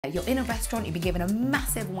You're in a restaurant, you've been given a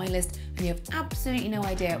massive wine list, and you have absolutely no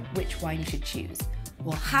idea which wine you should choose.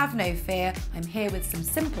 Well, have no fear, I'm here with some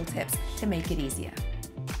simple tips to make it easier.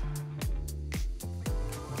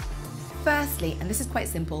 Firstly, and this is quite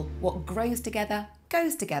simple, what grows together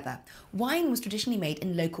goes together. Wine was traditionally made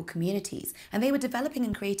in local communities, and they were developing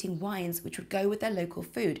and creating wines which would go with their local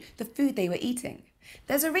food, the food they were eating.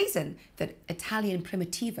 There's a reason that Italian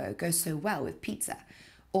Primitivo goes so well with pizza,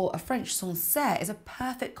 or a French Sancerre is a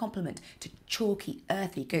perfect complement to chalky,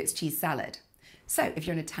 earthy goat's cheese salad. So if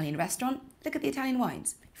you're in an Italian restaurant, look at the Italian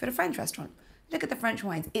wines. If you're at a French restaurant, look at the French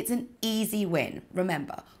wines. It's an easy win.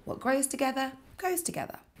 Remember, what grows together goes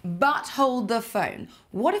together. But hold the phone.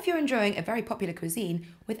 What if you're enjoying a very popular cuisine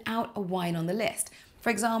without a wine on the list? For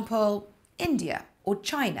example, India or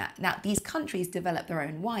China. Now, these countries develop their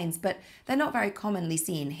own wines, but they're not very commonly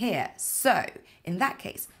seen here. So, in that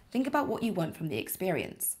case, think about what you want from the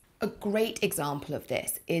experience. A great example of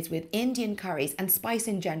this is with Indian curries and spice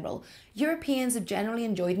in general. Europeans have generally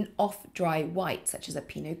enjoyed an off-dry white, such as a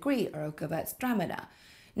Pinot Gris or a Gewürztraminer.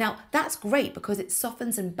 Now, that's great because it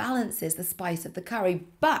softens and balances the spice of the curry,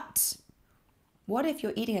 but what if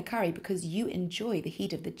you're eating a curry because you enjoy the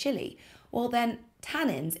heat of the chili? Well, then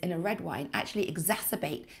tannins in a red wine actually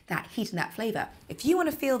exacerbate that heat and that flavour. If you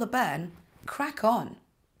want to feel the burn, crack on.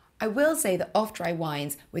 I will say that off-dry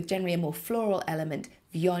wines with generally a more floral element,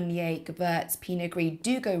 Viognier, Gewürz, Pinot Gris,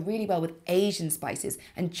 do go really well with Asian spices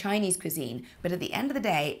and Chinese cuisine. But at the end of the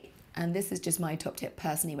day, and this is just my top tip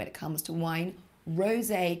personally when it comes to wine,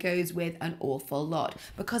 Rosé goes with an awful lot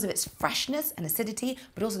because of its freshness and acidity,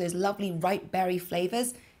 but also those lovely ripe berry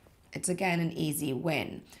flavours. It's again an easy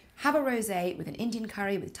win. Have a rosé with an Indian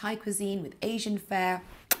curry, with Thai cuisine, with Asian fare.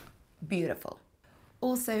 Beautiful.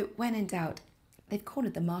 Also, when in doubt, they've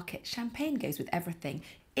cornered the market. Champagne goes with everything.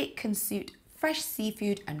 It can suit fresh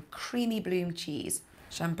seafood and creamy bloom cheese.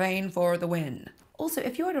 Champagne for the win. Also,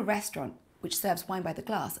 if you're at a restaurant which serves wine by the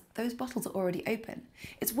glass, those bottles are already open.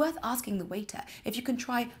 It's worth asking the waiter if you can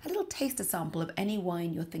try a little taster sample of any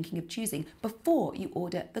wine you're thinking of choosing before you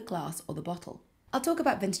order the glass or the bottle. I'll talk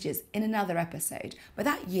about vintages in another episode, but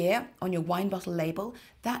that year on your wine bottle label,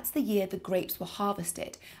 that's the year the grapes were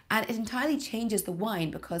harvested, and it entirely changes the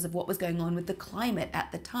wine because of what was going on with the climate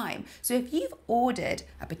at the time. So if you've ordered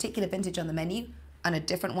a particular vintage on the menu and a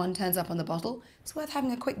different one turns up on the bottle, it's worth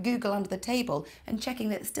having a quick Google under the table and checking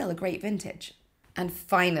that it's still a great vintage. And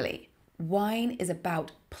finally, wine is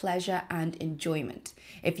about pleasure and enjoyment.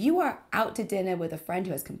 If you are out to dinner with a friend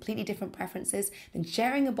who has completely different preferences, then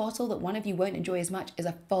sharing a bottle that one of you won't enjoy as much is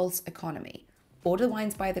a false economy. Order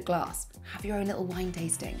wines by the glass. Have your own little wine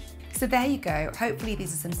tasting. So there you go. Hopefully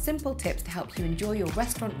these are some simple tips to help you enjoy your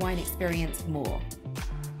restaurant wine experience more.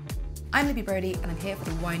 I'm Libby Brodie and I'm here for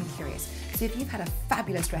the Wine Curious. So if you've had a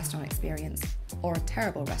fabulous restaurant experience or a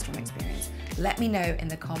terrible restaurant experience, let me know in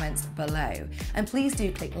the comments below. And please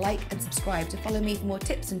do click like and subscribe to follow me for more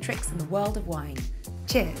tips and tricks in the world of wine.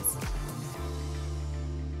 Cheers.